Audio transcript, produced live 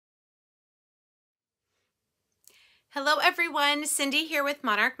Hello everyone, Cindy here with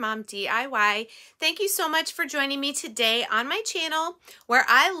Monarch Mom DIY. Thank you so much for joining me today on my channel where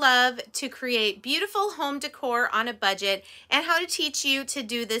I love to create beautiful home decor on a budget and how to teach you to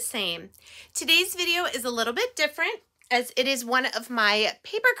do the same. Today's video is a little bit different as it is one of my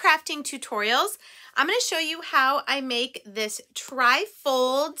paper crafting tutorials. I'm going to show you how I make this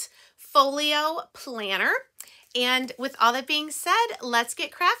Trifold Folio planner. And with all that being said, let's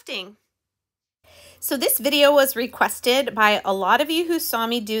get crafting. So this video was requested by a lot of you who saw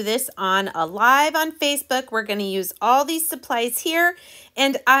me do this on a live on Facebook. We're going to use all these supplies here,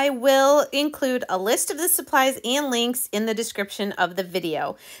 and I will include a list of the supplies and links in the description of the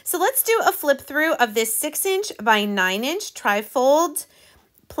video. So let's do a flip through of this 6" by 9" Trifold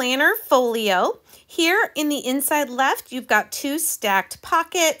Planner Folio. Here in the inside left, you've got 2 stacked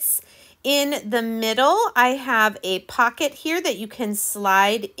pockets. In the middle, I have a pocket here that you can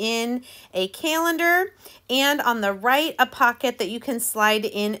slide in a calendar, and on the right, a pocket that you can slide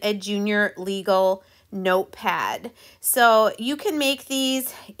in a junior legal notepad. So you can make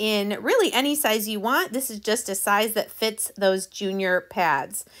these in really any size you want. This is just a size that fits those junior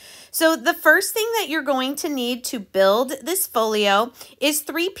pads. So the first thing that you're going to need to build this folio is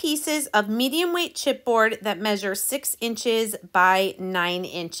 3 pieces of medium weight chipboard that measure 6" by 9".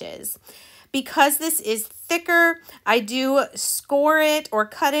 Because this is thicker, I do score it or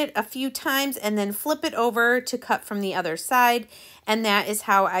cut it a few times and then flip it over to cut from the other side. And that is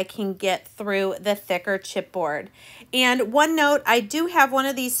how I can get through the thicker chipboard. And one note, I do have one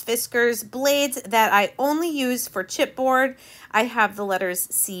of these Fiskars blades that I only use for chipboard. I have the letters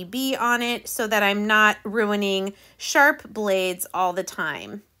CB on it so that I'm not ruining sharp blades all the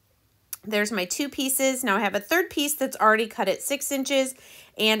time. There's my 2 pieces. Now I have a 3rd piece that's already cut at 6",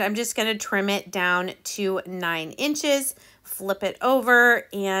 and I'm just going to trim it down to 9". Flip it over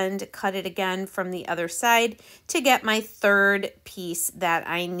and cut it again from the other side to get my 3rd piece that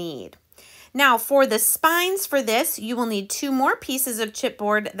I need. Now for the spines for this, you will need 2 more pieces of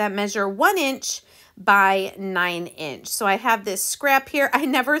chipboard that measure 1" by 9". So I have this scrap here. I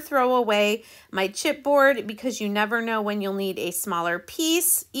never throw away my chipboard because you never know when you'll need a smaller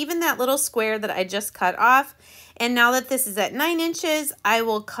piece, even that little square that I just cut off. And now that this is at 9", I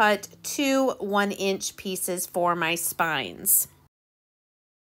will cut 2 1" pieces for my spines.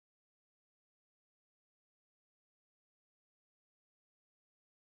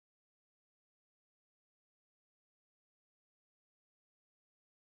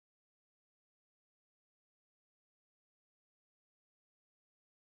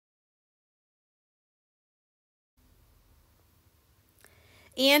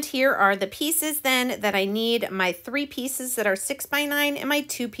 And here are the pieces then that I need, my 3 pieces that are 6 by 9 and my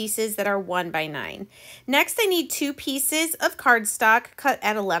 2 pieces that are 1 by 9. Next, I need 2 pieces of cardstock cut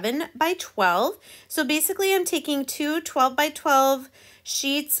at 11 by 12. So basically I'm taking 2 12 by 12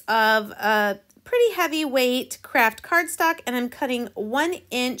 sheets of pretty heavyweight Kraft cardstock, and I'm cutting 1"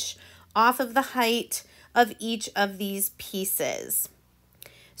 off of the height of each of these pieces.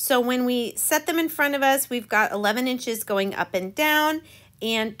 So when we set them in front of us, we've got 11" going up and down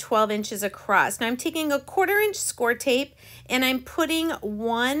and 12" across. Now I'm taking a 1/4" score tape and I'm putting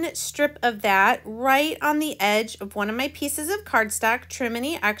 1 strip of that right on the edge of one of my pieces of cardstock, trim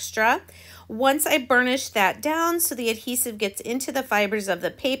any extra. Once I burnish that down so the adhesive gets into the fibers of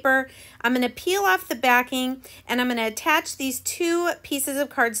the paper, I'm going to peel off the backing and I'm going to attach these 2 pieces of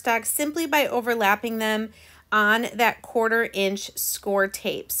cardstock simply by overlapping them on that 1/4" score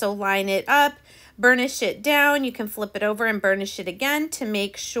tape. So line it up, burnish it down. You can flip it over and burnish it again to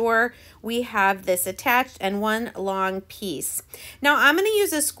make sure we have this attached and one long piece. Now I'm going to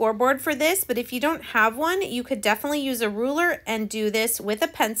use a scoreboard for this, but if you don't have one, you could definitely use a ruler and do this with a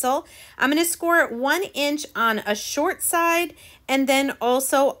pencil. I'm going to score it 1" on a short side and then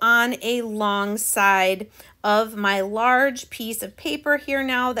also on a long side of my large piece of paper here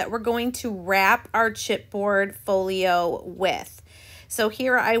now that we're going to wrap our chipboard folio with. So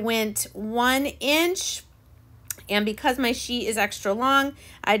here I went 1", and because my sheet is extra long,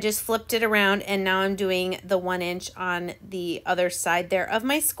 I just flipped it around and now I'm doing the 1" on the other side there of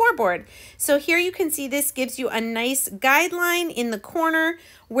my scoreboard. So here you can see this gives you a nice guideline in the corner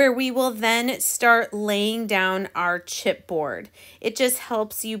where we will then start laying down our chipboard. It just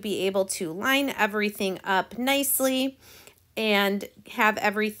helps you be able to line everything up nicely and have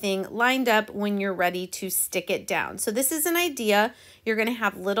everything lined up when you're ready to stick it down. So this is an idea. You're going to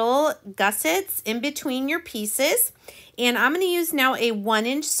have little gussets in between your pieces. And I'm going to use now a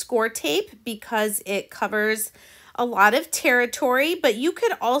 1" score tape because it covers a lot of territory, but you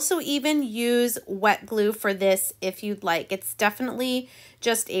could also even use wet glue for this if you'd like. It's definitely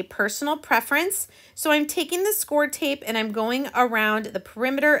just a personal preference. So I'm taking the score tape and I'm going around the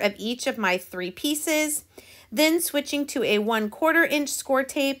perimeter of each of my 3 pieces. Then switching to a 1/4 inch score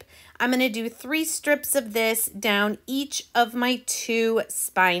tape, I'm going to do 3 strips of this down each of my 2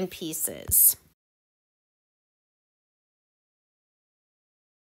 spine pieces.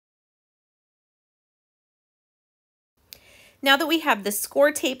 Now that we have the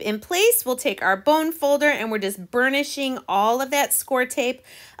score tape in place, we'll take our bone folder and we're just burnishing all of that score tape,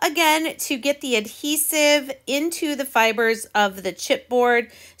 again, to get the adhesive into the fibers of the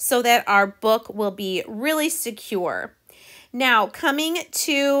chipboard so that our book will be really secure. Now, coming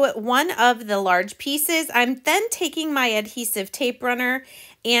to one of the large pieces, I'm then taking my adhesive tape runner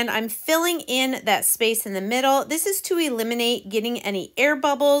and I'm filling in that space in the middle. This is to eliminate getting any air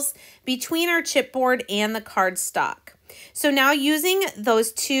bubbles between our chipboard and the cardstock. So now using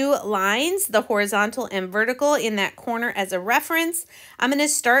those 2 lines, the horizontal and vertical in that corner as a reference, I'm going to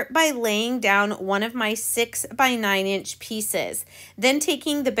start by laying down one of my 6 by 9 inch pieces. Then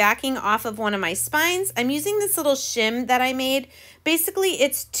taking the backing off of one of my spines, I'm using this little shim that I made. Basically,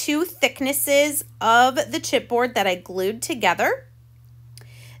 it's 2 thicknesses of the chipboard that I glued together.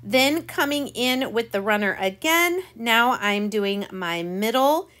 Then coming in with the runner again, now I'm doing my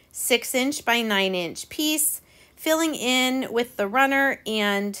middle 6 inch by 9 inch piece, filling in with the runner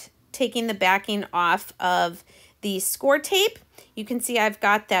and taking the backing off of the score tape. You can see I've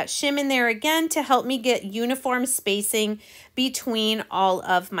got that shim in there again to help me get uniform spacing between all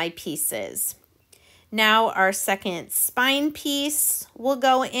of my pieces. Now our second spine piece will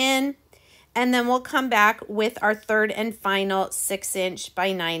go in, and then we'll come back with our third and final 6 inch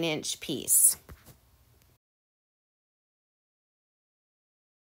by 9 inch piece.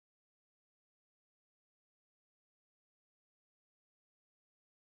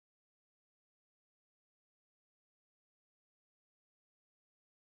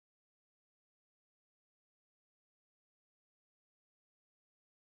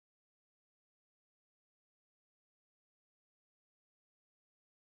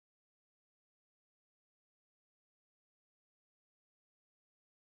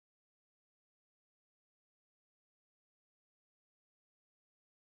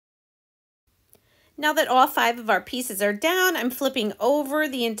 Now that all 5 of our pieces are down, I'm flipping over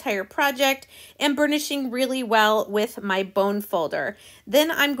the entire project and burnishing really well with my bone folder. Then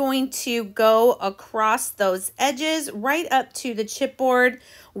I'm going to go across those edges right up to the chipboard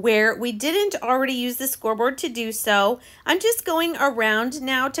where we didn't already use the scoreboard to do so. I'm just going around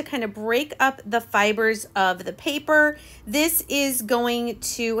now to kind of break up the fibers of the paper. This is going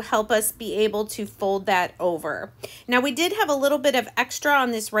to help us be able to fold that over. Now we did have a little bit of extra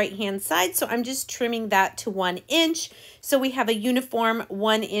on this right hand side, so I'm just trimming that to 1 inch so we have a uniform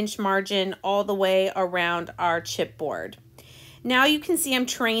 1 inch margin all the way around our chipboard. Now you can see I'm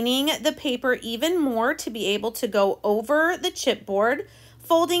training the paper even more to be able to go over the chipboard,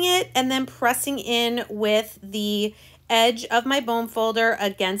 folding it and then pressing in with the edge of my bone folder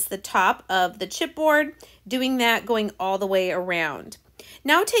against the top of the chipboard, doing that going all the way around.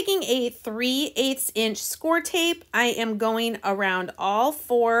 Now taking a 3/8 inch score tape, I am going around all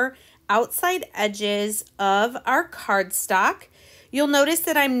 4 outside edges of our cardstock. You'll notice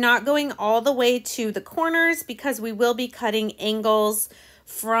that I'm not going all the way to the corners because we will be cutting angles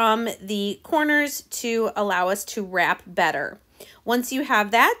from the corners to allow us to wrap better. Once you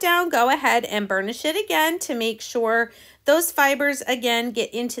have that down, go ahead and burnish it again to make sure those fibers again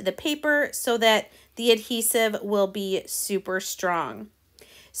get into the paper so that the adhesive will be super strong.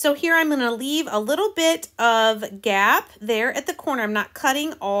 So here I'm going to leave a little bit of gap there at the corner. I'm not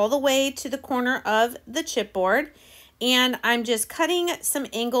cutting all the way to the corner of the chipboard, and I'm just cutting some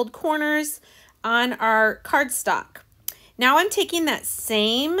angled corners on our cardstock. Now I'm taking that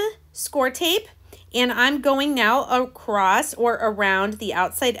same score tape and I'm going now across or around the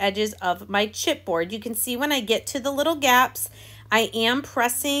outside edges of my chipboard. You can see when I get to the little gaps, I am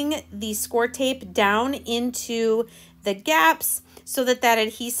pressing the score tape down into the gaps so that that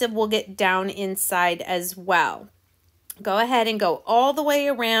adhesive will get down inside as well. Go ahead and go all the way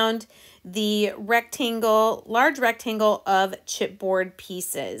around the rectangle, large rectangle of chipboard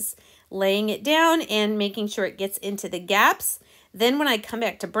pieces, laying it down and making sure it gets into the gaps. Then when I come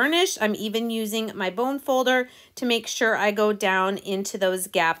back to burnish, I'm even using my bone folder to make sure I go down into those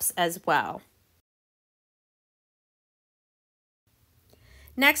gaps as well.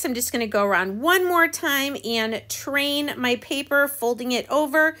 Next, I'm just going to go around one more time and train my paper, folding it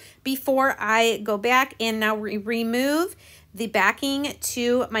over before I go back and now remove the backing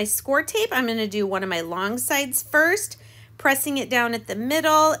to my score tape. I'm going to do one of my long sides first, pressing it down at the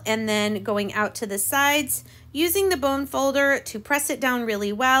middle and then going out to the sides, using the bone folder to press it down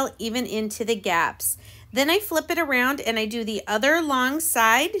really well, even into the gaps. Then I flip it around and I do the other long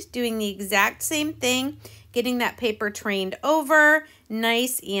side, doing the exact same thing, getting that paper trained over,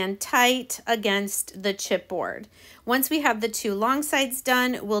 nice and tight against the chipboard. Once we have the two long sides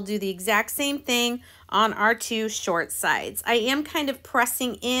done, we'll do the exact same thing on our two short sides. I am kind of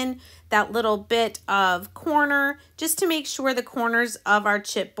pressing in that little bit of corner just to make sure the corners of our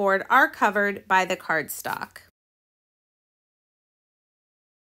chipboard are covered by the cardstock.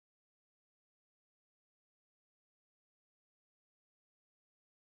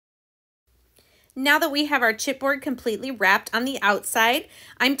 Now that we have our chipboard completely wrapped on the outside,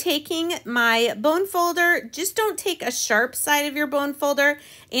 I'm taking my bone folder. Just don't take a sharp side of your bone folder,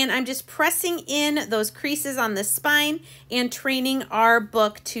 and I'm just pressing in those creases on the spine and training our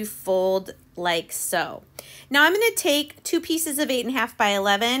book to fold like so. Now I'm going to take 2 pieces of 8.5 by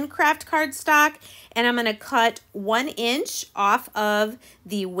 11 Kraft cardstock, and I'm going to cut 1 inch off of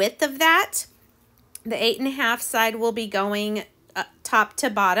the width of that. The 8.5 side will be going top to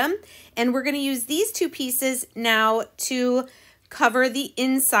bottom, and we're going to use these 2 pieces now to cover the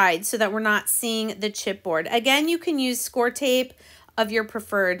inside so that we're not seeing the chipboard. Again, you can use score tape of your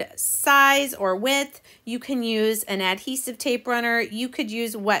preferred size or width. You can use an adhesive tape runner. You could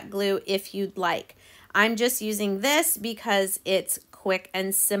use wet glue if you'd like. I'm just using this because it's quick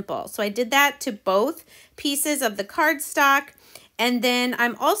and simple. So I did that to both pieces of the cardstock. And then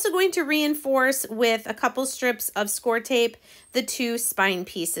I'm also going to reinforce with a couple strips of score tape the 2 spine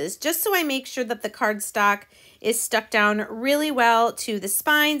pieces, just so I make sure that the cardstock is stuck down really well to the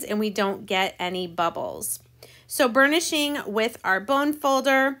spines and we don't get any bubbles. So burnishing with our bone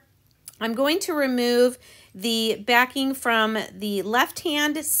folder, I'm going to remove the backing from the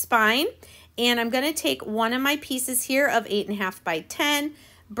left-hand spine, and I'm going to take one of my pieces here of 8.5 by 10,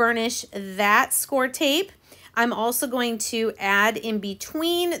 burnish that score tape. I'm also going to add in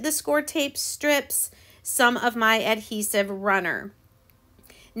between the score tape strips some of my adhesive runner.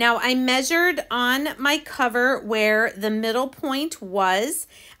 Now I measured on my cover where the middle point was.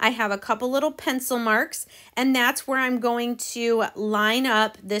 I have a couple little pencil marks, and that's where I'm going to line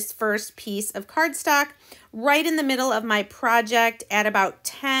up this first piece of cardstock right in the middle of my project at about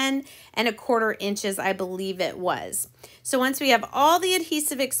 10.25 inches, I believe it was. So once we have all the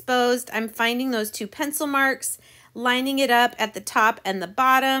adhesive exposed, I'm finding those 2 pencil marks, lining it up at the top and the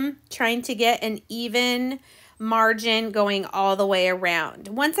bottom, trying to get an even margin going all the way around.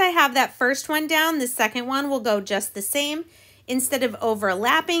 Once I have that first one down, the second one will go just the same. Instead of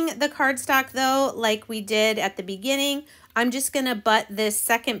overlapping the cardstock though, like we did at the beginning, I'm just gonna butt this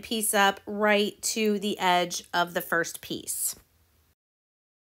second piece up right to the edge of the first piece.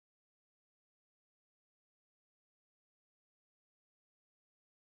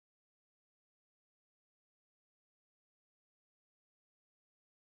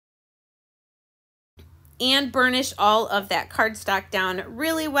 And burnish all of that cardstock down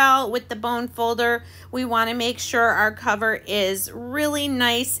really well with the bone folder. We want to make sure our cover is really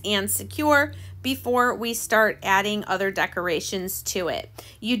nice and secure before we start adding other decorations to it.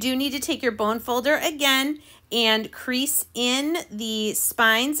 You do need to take your bone folder again and crease in the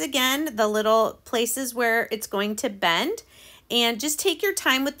spines again, the little places where it's going to bend. And just take your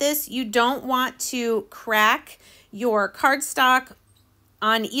time with this. You don't want to crack your cardstock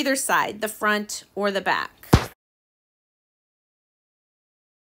on either side, the front or the back.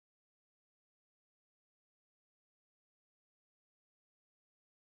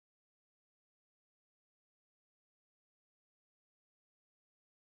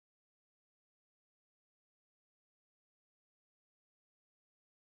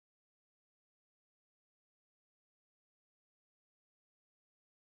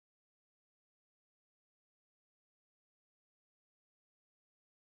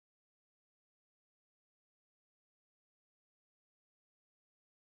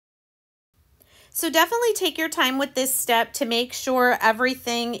 So definitely take your time with this step to make sure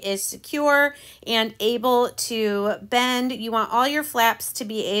everything is secure and able to bend. You want all your flaps to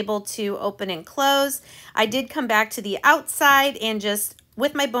be able to open and close. I did come back to the outside and just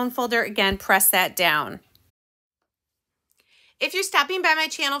with my bone folder again, press that down. If you're stopping by my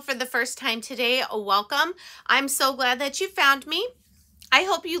channel for the first time today, welcome. I'm so glad that you found me. I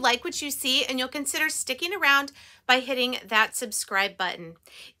hope you like what you see and you'll consider sticking around by hitting that subscribe button.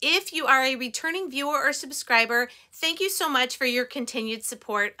 If you are a returning viewer or subscriber, thank you so much for your continued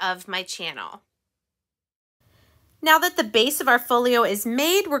support of my channel. Now that the base of our folio is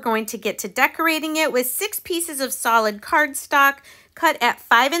made, we're going to get to decorating it with 6 pieces of solid cardstock cut at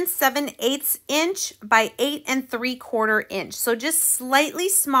 5 7/8 inch by 8 3/4 inch. So just slightly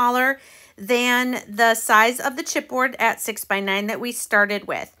smaller than the size of the chipboard at 6 by 9 that we started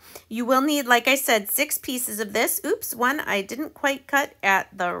with. You will need, like I said, 6 pieces of this. Oops, one I didn't quite cut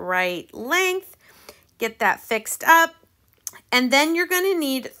at the right length. Get that fixed up. And then you're going to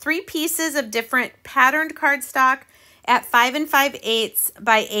need 3 pieces of different patterned cardstock at 5 5/8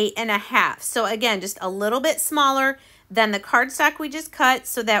 by 8 1/2. So again, just a little bit smaller than the cardstock we just cut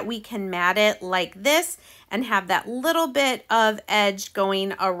so that we can mat it like this and have that little bit of edge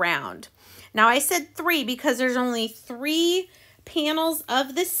going around. Now I said 3 because there's only 3 panels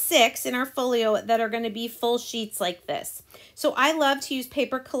of the 6 in our folio that are going to be full sheets like this. So I love to use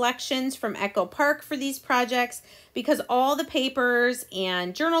paper collections from Echo Park for these projects because all the papers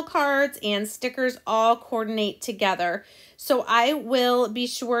and journal cards and stickers all coordinate together. So I will be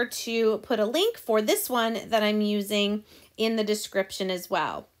sure to put a link for this one that I'm using in the description as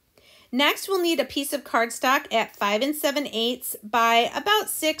well. Next, we'll need a piece of cardstock at 5 7/8 by about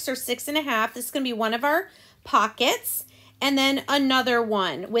 6 or 6 1/2. This is going to be one of our pockets. And then another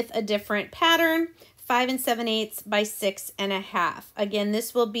one with a different pattern, 5 7/8 by 6 1/2. Again,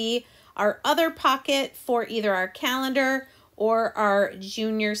 this will be our other pocket for either our calendar or our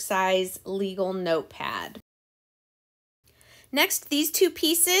junior size legal notepad. Next, these 2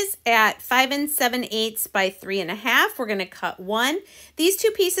 pieces at 5 7/8 by 3 1/2, we're going to cut one. These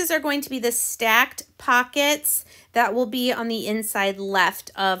 2 pieces are going to be the stacked pockets that will be on the inside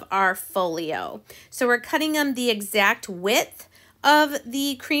left of our folio. So we're cutting them the exact width of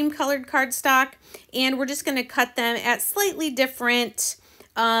the cream colored cardstock, and we're just going to cut them at slightly different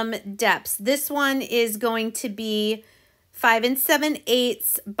depths. This one is going to be 5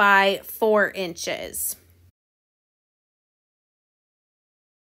 7/8 by 4 inches.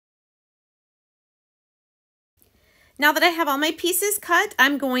 Now that I have all my pieces cut,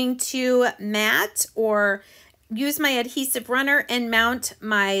 I'm going to mat or use my adhesive runner and mount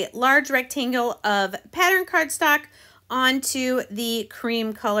my large rectangle of pattern cardstock onto the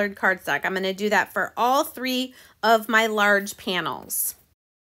cream colored cardstock. I'm going to do that for all 3 of my large panels.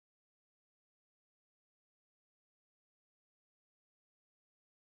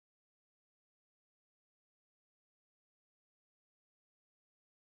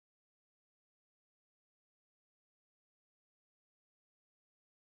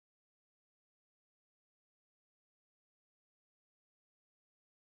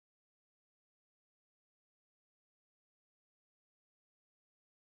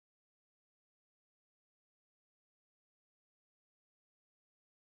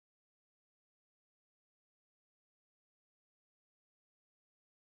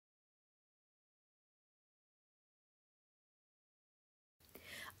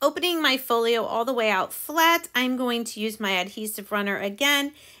 Opening my folio all the way out flat, I'm going to use my adhesive runner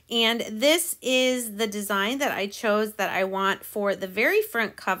again, and this is the design that I chose that I want for the very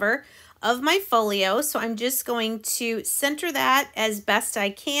front cover of my folio. So I'm just going to center that as best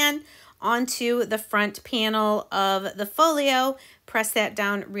I can onto the front panel of the folio, press that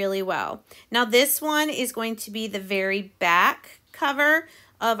down really well. Now this one is going to be the very back cover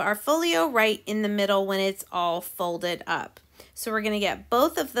of our folio, right in the middle when it's all folded up. So we're going to get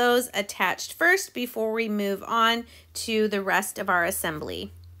both of those attached first before we move on to the rest of our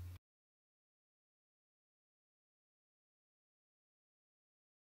assembly.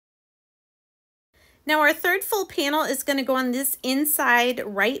 Now our third full panel is going to go on this inside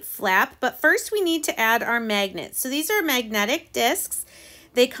right flap, but first we need to add our magnets. So these are magnetic discs.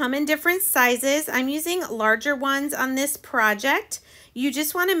 They come in different sizes. I'm using larger ones on this project. You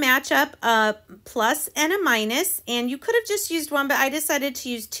just want to match up a plus and a minus, and you could have just used one, but I decided to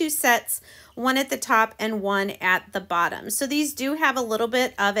use 2 sets, one at the top and one at the bottom. So these do have a little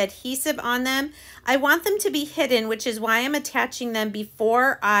bit of adhesive on them. I want them to be hidden, which is why I'm attaching them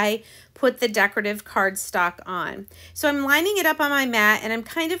before I put the decorative cardstock on. So I'm lining it up on my mat, and I'm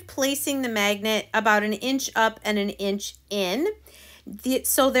kind of placing the magnet about 1 inch up and 1 inch in.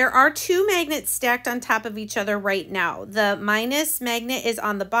 So there are 2 magnets stacked on top of each other right now. The minus magnet is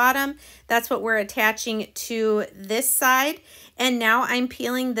on the bottom. That's what we're attaching to this side. And now I'm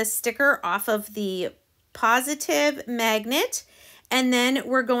peeling the sticker off of the positive magnet. And then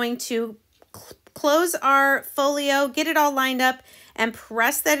we're going to close our folio, get it all lined up, and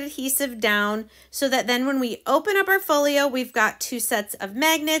press that adhesive down so that then when we open up our folio, we've got 2 sets of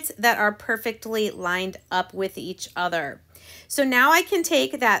magnets that are perfectly lined up with each other. So now I can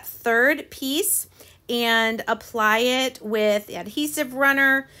take that third piece and apply it with the adhesive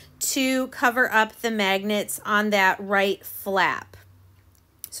runner to cover up the magnets on that right flap.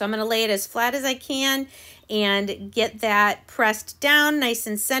 So I'm going to lay it as flat as I can and get that pressed down nice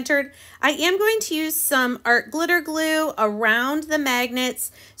and centered. I am going to use some art glitter glue around the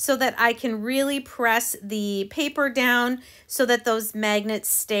magnets so that I can really press the paper down so that those magnets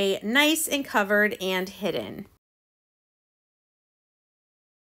stay nice and covered and hidden.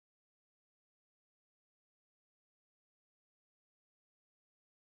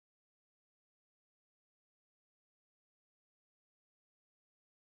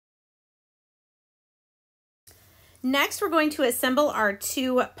 Next, we're going to assemble our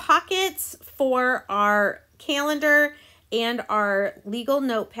two pockets for our calendar and our legal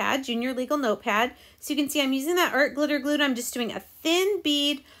notepad, junior legal notepad. So you can see I'm using that art glitter glue. I'm just doing a thin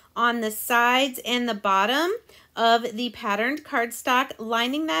bead on the sides and the bottom of the patterned cardstock,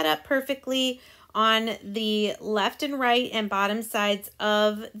 lining that up perfectly on the left and right and bottom sides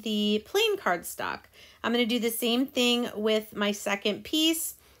of the plain cardstock. I'm going to do the same thing with my second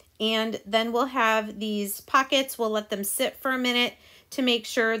piece. And then we'll have these pockets, we'll let them sit for a minute to make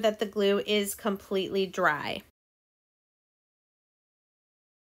sure that the glue is completely dry.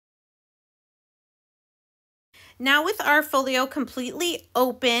 Now with our folio completely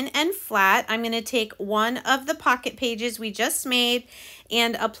open and flat, I'm going to take one of the pocket pages we just made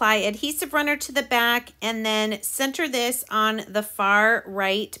and apply adhesive runner to the back and then center this on the far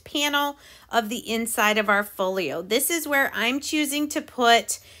right panel of the inside of our folio. This is where I'm choosing to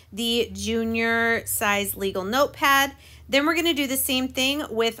put the junior size legal notepad. Then we're going to do the same thing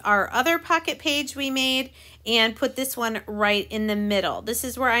with our other pocket page we made and put this one right in the middle. This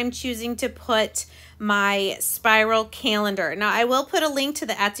is where I'm choosing to put my spiral calendar. Now I will put a link to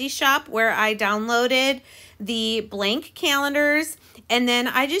the Etsy shop where I downloaded the blank calendars, and then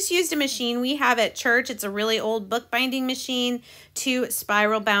I just used a machine we have at church. It's a really old bookbinding machine to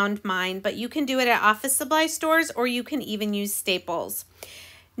spiral bound mine, but you can do it at office supply stores or you can even use Staples.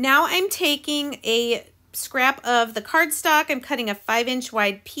 Now I'm taking a scrap of the cardstock. I'm cutting a 5-inch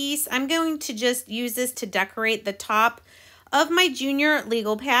wide piece. I'm going to just use this to decorate the top of my junior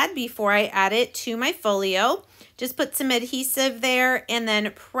legal pad before I add it to my folio. Just put some adhesive there and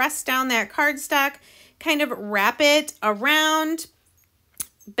then press down that cardstock, kind of wrap it around,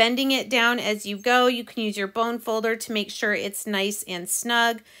 bending it down as you go. You can use your bone folder to make sure it's nice and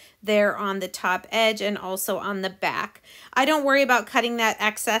snug there on the top edge and also on the back. I don't worry about cutting that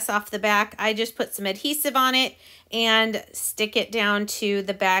excess off the back. I just put some adhesive on it and stick it down to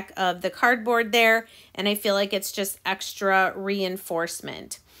the back of the cardboard there, and I feel like it's just extra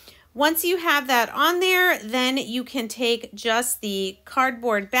reinforcement. Once you have that on there, then you can take just the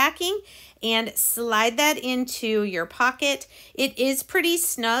cardboard backing and slide that into your pocket. It is pretty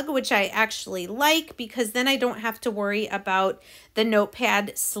snug, which I actually like because then I don't have to worry about the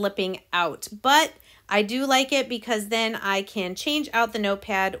notepad slipping out. But I do like it because then I can change out the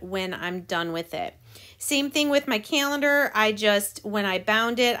notepad when I'm done with it. Same thing with my calendar. When I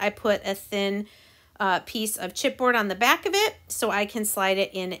bound it, I put a thin piece of chipboard on the back of it so I can slide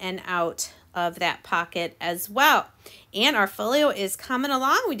it in and out of that pocket as well. And our folio is coming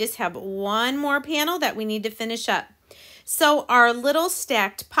along. We just have one more panel that we need to finish up. So our little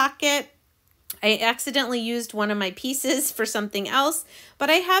stacked pocket, I accidentally used one of my pieces for something else, but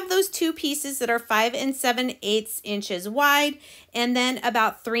I have those two pieces that are 5 7/8 inches wide and then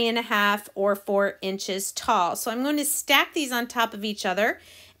about 3.5 or 4 inches tall. So I'm going to stack these on top of each other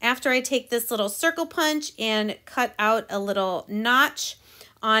after I take this little circle punch and cut out a little notch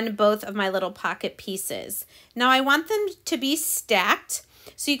on both of my little pocket pieces. Now I want them to be stacked.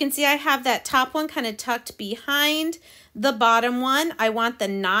 So you can see I have that top one kind of tucked behind the bottom one. I want the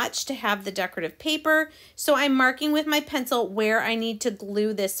notch to have the decorative paper. So I'm marking with my pencil where I need to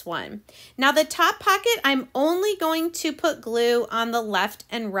glue this one. Now the top pocket, I'm only going to put glue on the left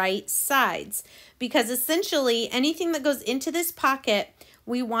and right sides because essentially anything that goes into this pocket,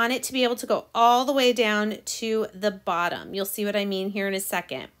 we want it to be able to go all the way down to the bottom. You'll see what I mean here in a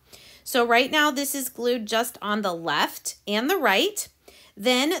second. So right now this is glued just on the left and the right.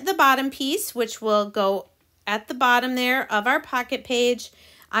 Then the bottom piece, which will go at the bottom there of our pocket page,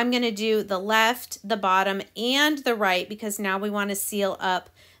 I'm going to do the left, the bottom, and the right because now we want to seal up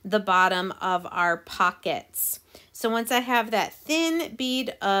the bottom of our pockets. So once I have that thin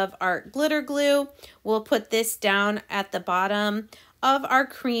bead of art glitter glue, we'll put this down at the bottom of our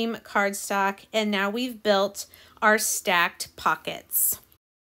cream cardstock, and now we've built our stacked pockets.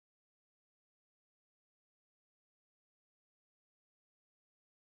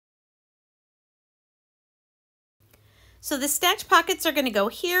 So the stacked pockets are going to go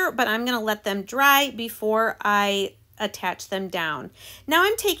here, but I'm going to let them dry before I attach them down. Now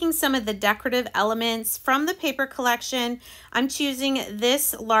I'm taking some of the decorative elements from the paper collection. I'm choosing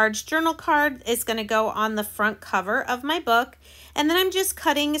this large journal card. It's going to go on the front cover of my book. And then I'm just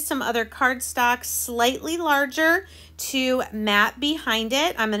cutting some other cardstock slightly larger to mat behind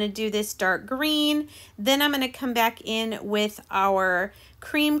it. I'm going to do this dark green. Then I'm going to come back in with our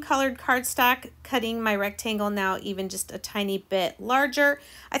cream colored cardstock, cutting my rectangle now even just a tiny bit larger.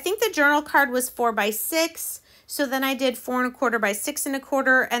 I think the journal card was 4 by 6. So then I did 4 1/4 by 6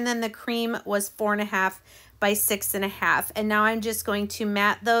 1/4, and then the cream was 4 1/2 by 6 1/2. And now I'm just going to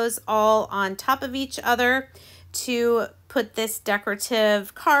mat those all on top of each other to put this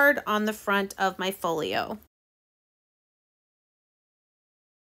decorative card on the front of my folio.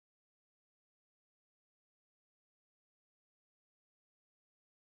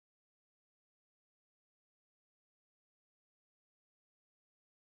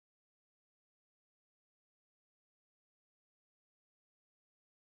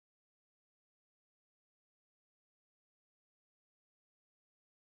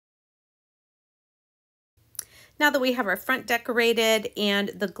 Now that we have our front decorated and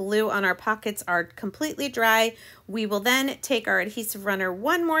the glue on our pockets are completely dry, we will then take our adhesive runner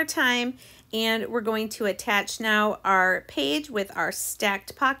one more time, and we're going to attach now our page with our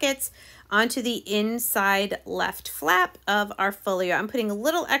stacked pockets onto the inside left flap of our folio. I'm putting a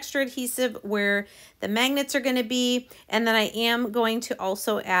little extra adhesive where the magnets are going to be, and then I am going to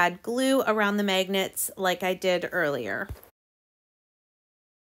also add glue around the magnets like I did earlier.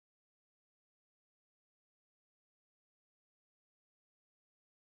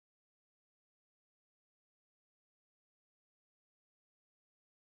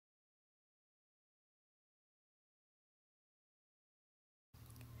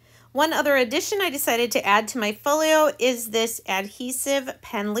 One other addition I decided to add to my folio is this adhesive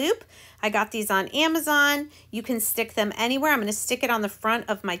pen loop. I got these on Amazon. You can stick them anywhere. I'm going to stick it on the front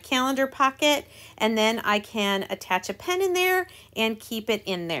of my calendar pocket, and then I can attach a pen in there and keep it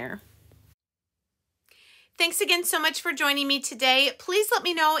in there. Thanks again so much for joining me today. Please let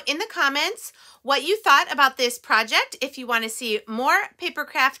me know in the comments what you thought about this project, if you want to see more paper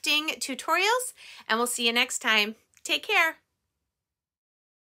crafting tutorials, and we'll see you next time. Take care.